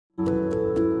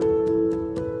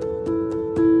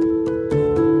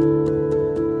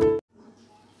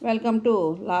Welcome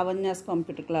to Lavanya's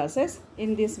computer classes.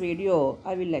 In this video,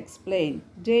 I will explain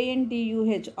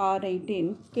JNTUH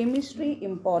R18 Chemistry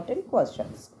important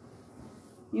questions.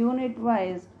 Unit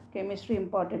wise chemistry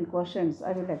important questions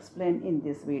I will explain in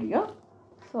this video.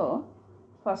 So,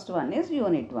 first one is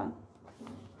Unit 1.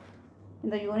 In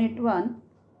the Unit 1,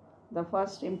 the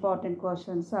first important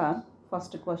questions are,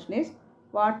 first question is,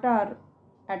 what are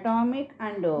atomic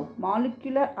and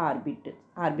molecular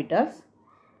orbitals?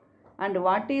 And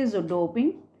what is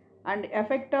doping and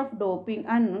effect of doping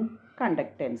on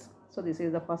conductance? So this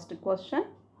is the first question.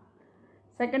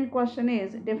 Second question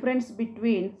is difference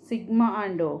between sigma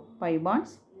and pi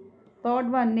bonds.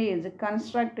 Third one is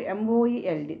construct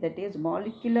MOELD, that is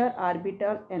molecular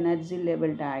orbital energy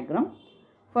level diagram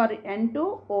for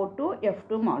N2, O2,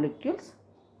 F2 molecules.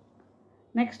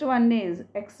 Next one is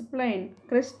explain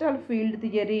crystal field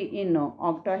theory in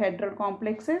octahedral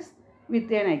complexes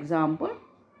with an example.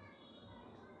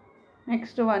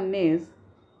 Next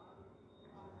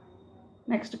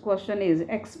question is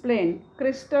explain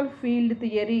crystal field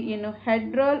theory in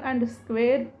hedral and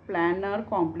square planar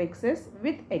complexes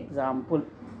with example.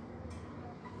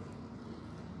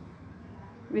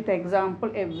 With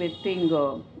example everything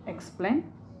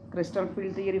explain. Crystal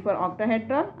field theory for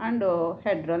octahedral and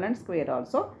hedral and square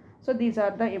also. So these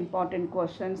are the important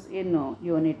questions in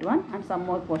Unit 1, and some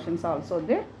more questions also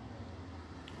there.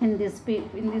 In this page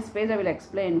I will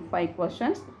explain 5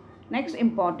 questions. Next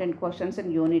important questions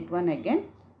in Unit 1 again.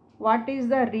 What is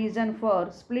the reason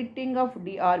for splitting of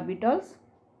d orbitals?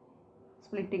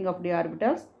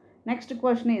 Next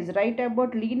question is write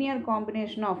about linear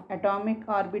combination of atomic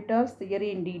orbitals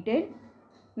theory in detail.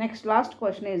 Next last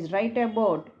question is write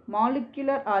about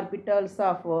molecular orbitals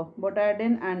of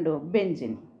butadiene and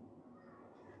benzene.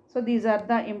 So these are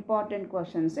the important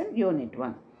questions in Unit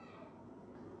 1.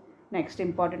 Next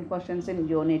important questions in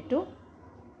Unit 2.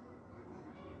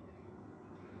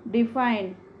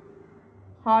 Define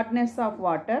hardness of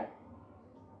water.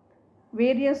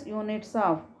 Various units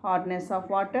of hardness of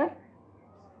water.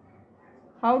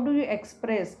 How do you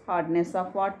express hardness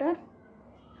of water?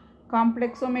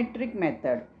 Complexometric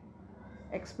method.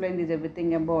 Explain this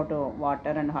everything about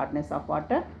water and hardness of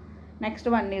water. Next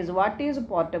one is what is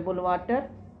potable water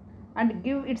and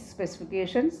give its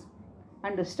specifications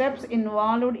and steps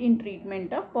involved in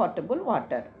treatment of potable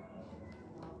water.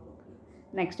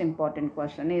 Next important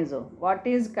question is what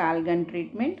is Calgon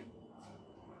treatment?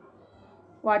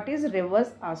 What is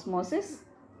reverse osmosis?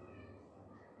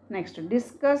 Next,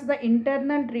 discuss the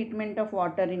internal treatment of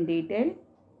water in detail.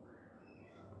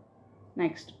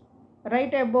 Next,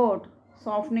 write about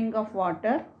softening of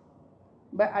water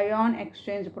by ion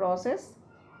exchange process.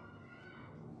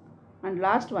 And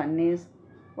last one is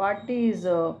what is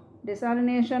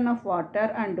desalination of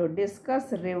water and to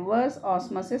discuss reverse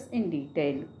osmosis in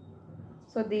detail.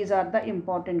 So these are the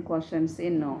important questions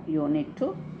in Unit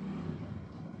 2.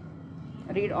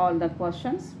 Read all the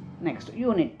questions. Next,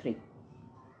 Unit 3.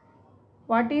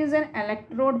 What is an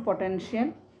electrode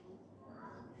potential?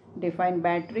 Define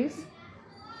batteries.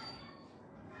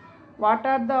 What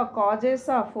are the causes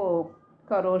of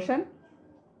corrosion?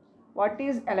 What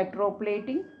is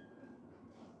electroplating?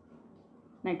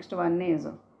 Next one is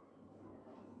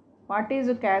what is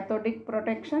cathodic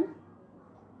protection?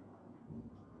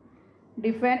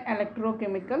 Define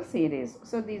electrochemical series.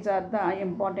 So these are the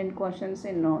important questions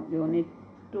in Unit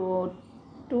 2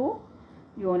 to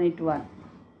Unit 1.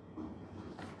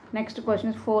 Next question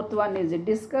is fourth one is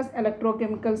discuss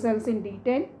electrochemical cells in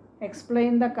detail.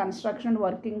 Explain the construction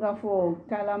working of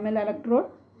calomel electrode.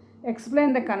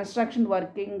 Explain the construction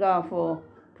working of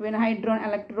quinhydron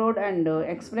electrode and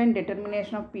explain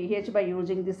determination of pH by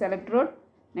using this electrode.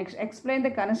 Next, explain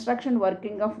the construction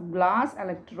working of glass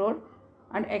electrode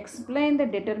and explain the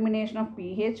determination of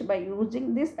pH by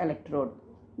using this electrode.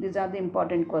 These are the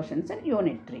important questions in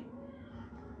Unit 3.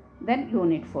 Then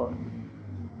Unit 4.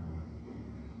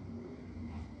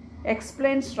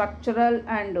 Explain structural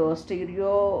and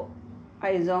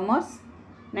stereoisomers.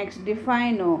 Next,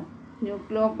 define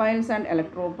nucleophiles and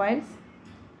electrophiles.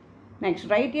 Next,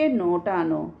 write a note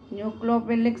on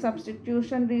nucleophilic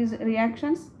substitution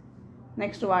reactions.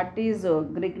 Next, what is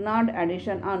Grignard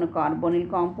addition on carbonyl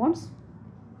compounds?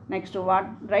 Next,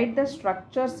 write the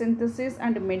structure, synthesis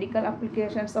and medical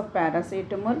applications of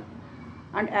paracetamol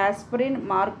and aspirin,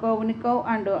 Markovnikov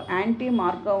and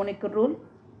anti-Markovnik rule.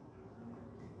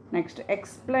 Next,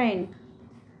 explain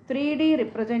 3D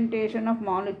representation of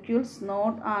molecules.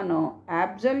 Note on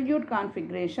absolute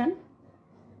configuration.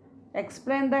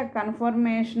 Explain the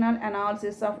conformational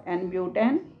analysis of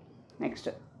N-butane. Next,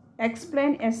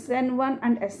 Explain SN1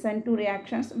 and SN2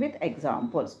 reactions with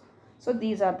examples. So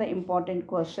these are the important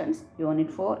questions, Unit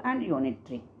 4 and Unit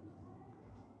 3.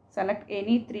 Select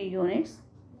any 3 units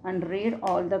and read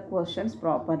all the questions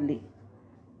properly.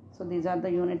 So these are the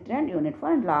Unit 3 and Unit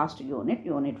 4 and last unit,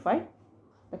 Unit 5.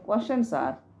 The questions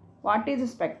are, what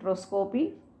is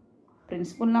spectroscopy?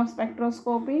 Principle of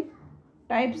spectroscopy,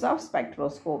 types of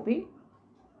spectroscopy,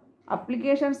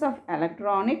 applications of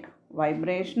electronic,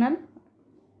 vibrational,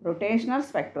 rotational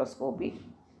spectroscopy.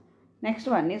 Next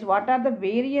one is, what are the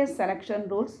various selection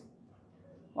rules?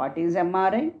 What is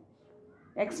MRI?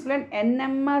 Explain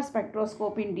NMR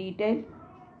spectroscopy in detail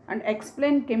and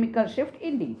explain chemical shift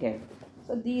in detail.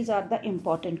 So these are the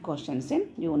important questions in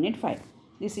Unit 5.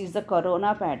 This is the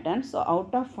corona pattern. So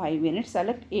out of 5 units,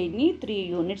 select any 3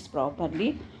 units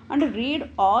properly and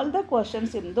read all the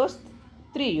questions in those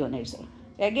 3 units.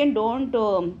 Again, don't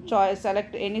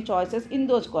select any choices in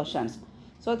those questions.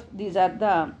 So these are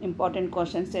the important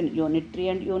questions in Unit 3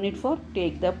 and Unit 4.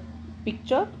 Take the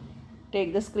picture,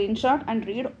 take the screenshot and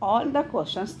read all the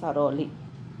questions thoroughly.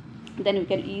 Then you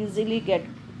can easily get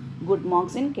good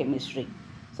marks in chemistry.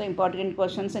 So important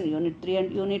questions in Unit 3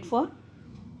 and Unit 4.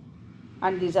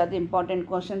 And these are the important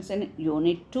questions in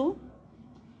Unit 2.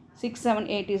 6, 7,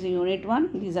 8 is Unit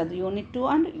 1. These are the Unit 2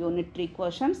 and Unit 3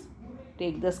 questions.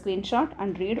 Take the screenshot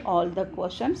and read all the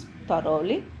questions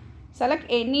thoroughly. Select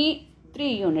any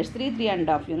 3 units,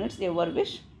 3.5 units, your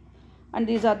wish. And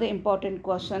these are the important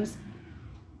questions,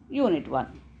 Unit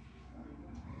 1.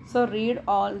 So read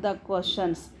all the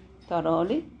questions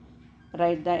thoroughly.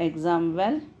 Write the exam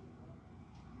well.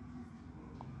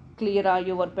 Clear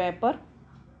your paper.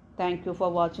 Thank you for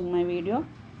watching my video.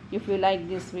 If you like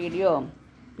this video,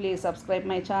 please subscribe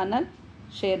my channel.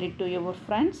 Share it to your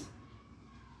friends.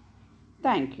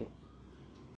 Thank you.